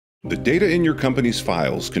The data in your company's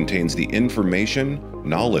files contains the information,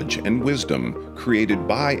 knowledge, and wisdom created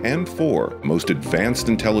by and for most advanced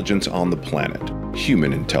intelligence on the planet,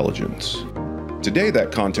 human intelligence. Today,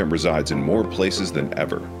 that content resides in more places than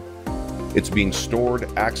ever. It's being stored,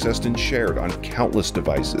 accessed, and shared on countless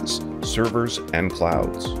devices, servers, and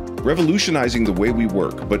clouds, revolutionizing the way we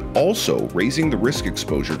work, but also raising the risk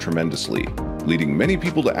exposure tremendously, leading many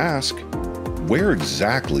people to ask, where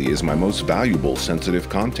exactly is my most valuable sensitive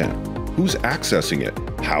content? Who's accessing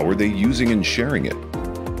it? How are they using and sharing it?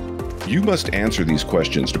 You must answer these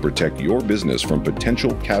questions to protect your business from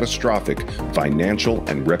potential catastrophic financial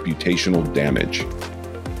and reputational damage.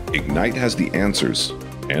 Egnyte has the answers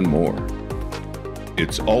and more.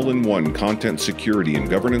 Its all-in-one content security and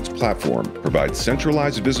governance platform provides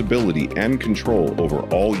centralized visibility and control over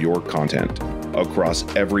all your content across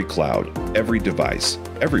every cloud, every device,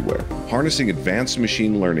 everywhere, harnessing advanced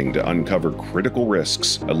machine learning to uncover critical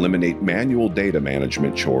risks, eliminate manual data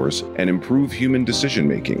management chores, and improve human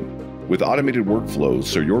decision-making with automated workflows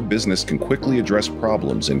so your business can quickly address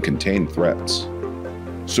problems and contain threats.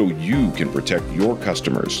 So you can protect your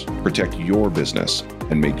customers, protect your business,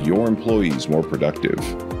 and make your employees more productive.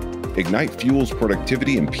 Egnyte fuels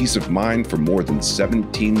productivity and peace of mind for more than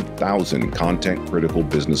 17,000 content-critical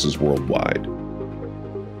businesses worldwide.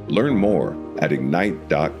 Learn more at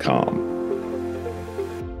Egnyte.com.